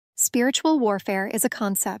Spiritual warfare is a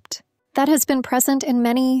concept that has been present in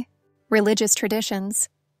many religious traditions.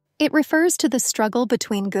 It refers to the struggle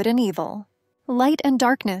between good and evil, light and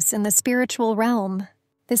darkness in the spiritual realm.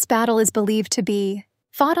 This battle is believed to be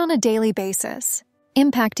fought on a daily basis,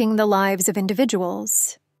 impacting the lives of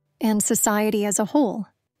individuals and society as a whole.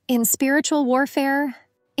 In spiritual warfare,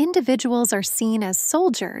 individuals are seen as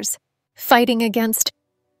soldiers fighting against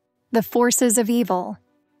the forces of evil.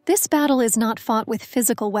 This battle is not fought with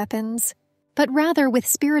physical weapons, but rather with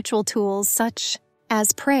spiritual tools such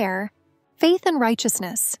as prayer, faith, and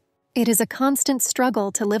righteousness. It is a constant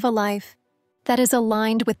struggle to live a life that is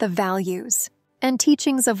aligned with the values and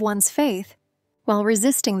teachings of one's faith while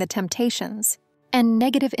resisting the temptations and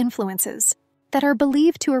negative influences that are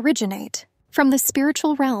believed to originate from the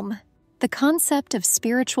spiritual realm. The concept of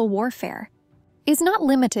spiritual warfare is not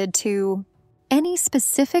limited to any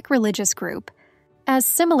specific religious group, as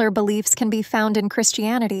similar beliefs can be found in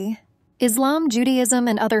Christianity, Islam, Judaism,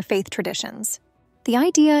 and other faith traditions. The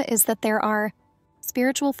idea is that there are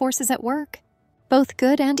spiritual forces at work, both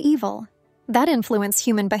good and evil, that influence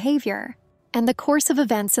human behavior and the course of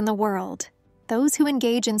events in the world. Those who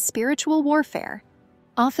engage in spiritual warfare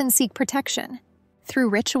often seek protection through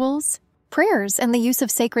rituals, prayers, and the use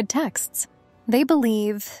of sacred texts. They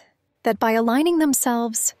believe that by aligning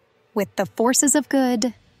themselves with the forces of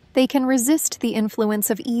good, they can resist the influence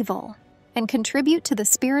of evil and contribute to the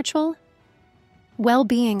spiritual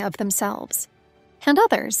well-being of themselves and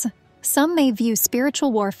others. Some may view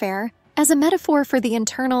spiritual warfare as a metaphor for the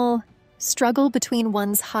internal struggle between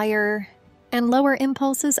one's higher and lower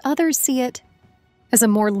impulses. Others see it as a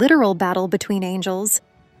more literal battle between angels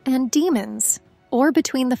and demons, or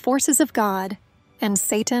between the forces of God and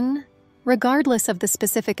Satan. Regardless of the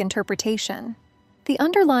specific interpretation, the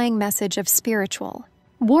underlying message of spiritual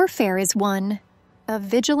warfare is one of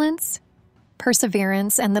vigilance,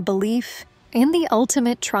 perseverance, and the belief in the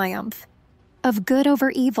ultimate triumph of good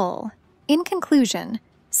over evil. In conclusion,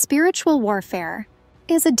 spiritual warfare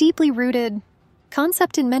is a deeply rooted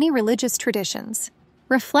concept in many religious traditions,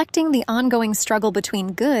 reflecting the ongoing struggle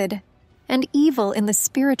between good and evil in the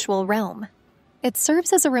spiritual realm. It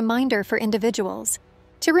serves as a reminder for individuals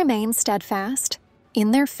to remain steadfast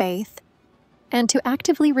in their faith and to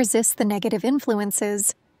actively resist the negative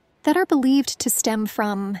influences that are believed to stem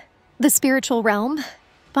from the spiritual realm.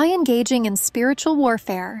 By engaging in spiritual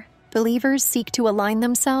warfare, believers seek to align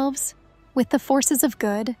themselves with the forces of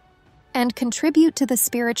good and contribute to the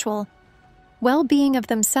spiritual well-being of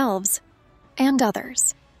themselves and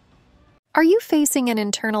others. Are you facing an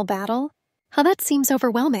internal battle? How that seems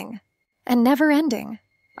overwhelming and never-ending.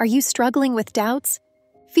 Are you struggling with doubts,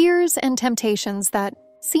 fears, and temptations that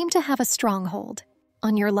seem to have a stronghold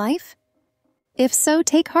on your life? If so,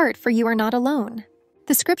 take heart, for you are not alone.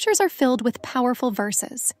 The scriptures are filled with powerful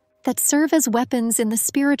verses that serve as weapons in the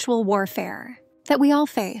spiritual warfare that we all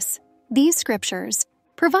face. These scriptures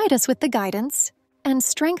provide us with the guidance and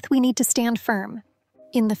strength we need to stand firm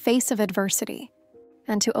in the face of adversity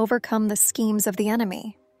and to overcome the schemes of the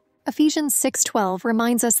enemy. Ephesians 6:12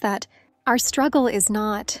 reminds us that our struggle is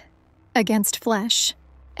not against flesh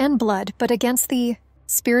and blood, but against the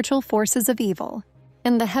spiritual forces of evil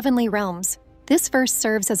in the heavenly realms. This verse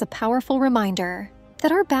serves as a powerful reminder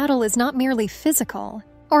that our battle is not merely physical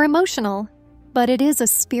or emotional, but it is a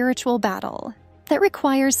spiritual battle that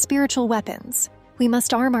requires spiritual weapons. We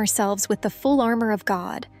must arm ourselves with the full armor of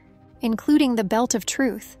God, including the belt of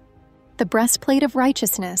truth, the breastplate of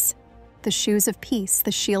righteousness, the shoes of peace,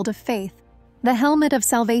 the shield of faith, the helmet of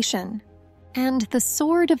salvation, and the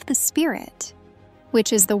sword of the Spirit,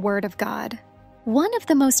 which is the Word of God. One of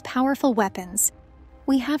the most powerful weapons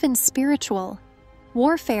we have in spiritual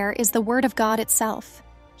warfare is the Word of God itself.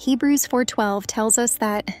 Hebrews 4:12 tells us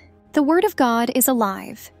that the Word of God is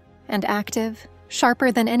alive and active,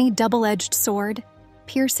 sharper than any double-edged sword,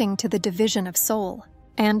 piercing to the division of soul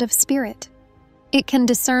and of spirit. It can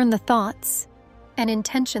discern the thoughts and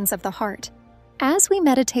intentions of the heart. As we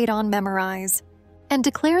meditate on, memorize, and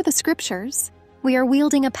declare the scriptures, we are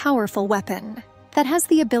wielding a powerful weapon that has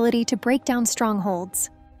the ability to break down strongholds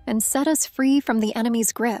and set us free from the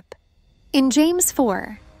enemy's grip. In James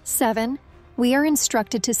 4:7, we are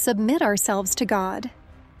instructed to submit ourselves to God,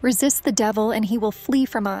 resist the devil, and he will flee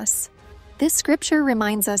from us. This scripture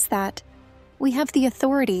reminds us that we have the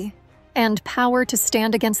authority and power to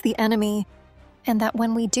stand against the enemy, and that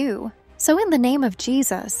when we do so in the name of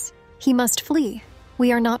Jesus, he must flee.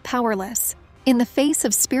 We are not powerless in the face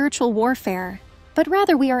of spiritual warfare, but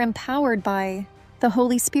rather we are empowered by the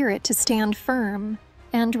Holy Spirit to stand firm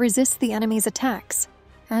and resist the enemy's attacks.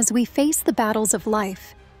 As we face the battles of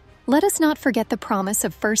life, let us not forget the promise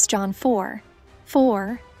of 1 John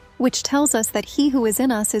 4:4, which tells us that he who is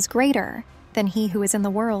in us is greater than he who is in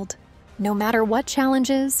the world. No matter what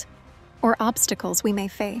challenges or obstacles we may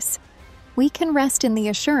face, we can rest in the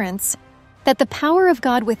assurance that the power of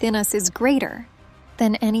God within us is greater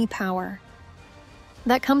than any power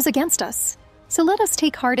that comes against us. So let us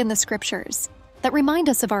take heart in the scriptures that remind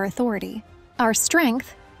us of our authority, our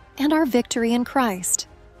strength, and our victory in Christ.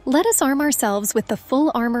 Let us arm ourselves with the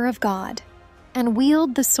full armor of God and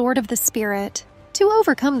wield the sword of the Spirit to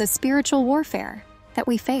overcome the spiritual warfare that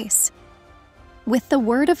we face. With the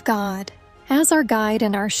Word of God as our guide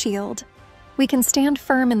and our shield, we can stand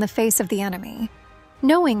firm in the face of the enemy,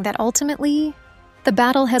 knowing that ultimately, the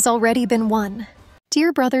battle has already been won.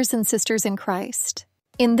 Dear brothers and sisters in Christ,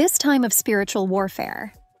 in this time of spiritual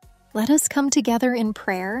warfare, let us come together in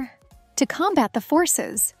prayer to combat the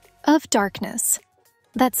forces of darkness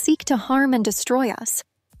that seek to harm and destroy us.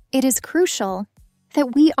 It is crucial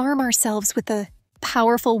that we arm ourselves with the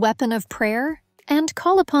powerful weapon of prayer and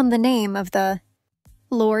call upon the name of the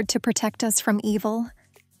Lord to protect us from evil.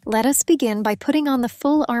 Let us begin by putting on the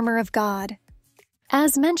full armor of God.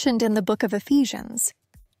 As mentioned in the book of Ephesians,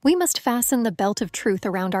 we must fasten the belt of truth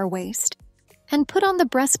around our waist and put on the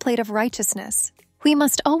breastplate of righteousness. We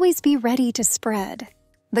must always be ready to spread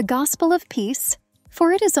the gospel of peace,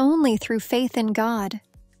 for it is only through faith in God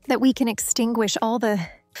that we can extinguish all the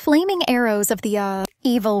flaming arrows of the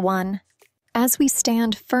evil one. As we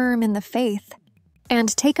stand firm in the faith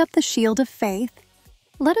and take up the shield of faith,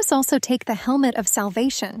 let us also take the helmet of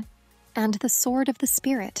salvation and the sword of the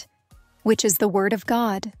Spirit, which is the Word of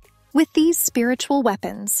God. With these spiritual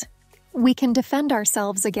weapons, we can defend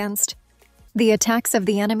ourselves against the attacks of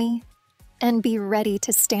the enemy and be ready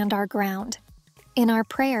to stand our ground. In our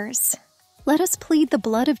prayers, let us plead the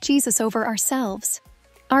blood of Jesus over ourselves,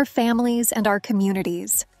 our families, and our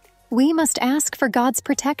communities. We must ask for God's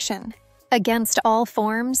protection against all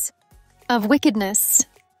forms of wickedness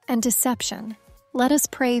and deception. Let us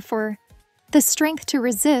pray for the strength to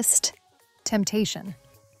resist temptation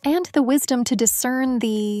and the wisdom to discern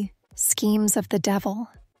the schemes of the devil.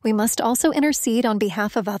 We must also intercede on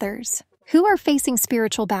behalf of others who are facing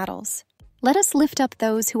spiritual battles. Let us lift up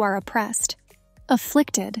those who are oppressed,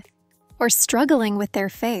 afflicted, or struggling with their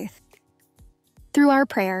faith. Through our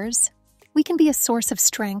prayers, we can be a source of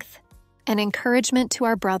strength and encouragement to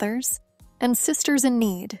our brothers and sisters in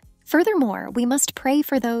need. Furthermore, we must pray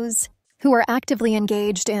for those who are actively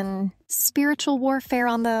engaged in spiritual warfare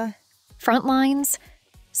on the front lines,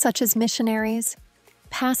 such as missionaries,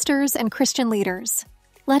 pastors, and Christian leaders.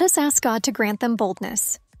 Let us ask God to grant them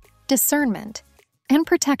boldness, discernment, and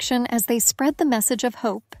protection as they spread the message of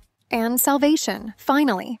hope and salvation.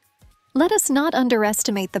 Finally, let us not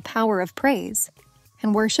underestimate the power of praise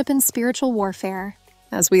and worship in spiritual warfare.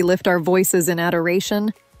 As we lift our voices in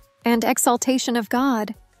adoration and exaltation of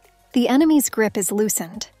God, the enemy's grip is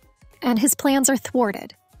loosened, and his plans are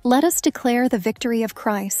thwarted. Let us declare the victory of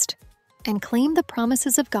Christ and claim the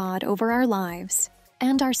promises of God over our lives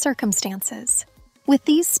and our circumstances. With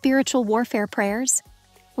these spiritual warfare prayers,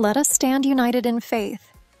 let us stand united in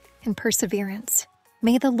faith and perseverance.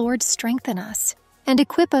 May the Lord strengthen us and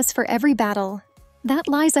equip us for every battle that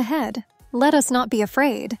lies ahead. Let us not be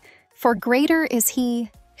afraid, for greater is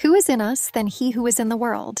He who is in us than he who is in the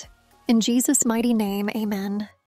world. In Jesus' mighty name, amen.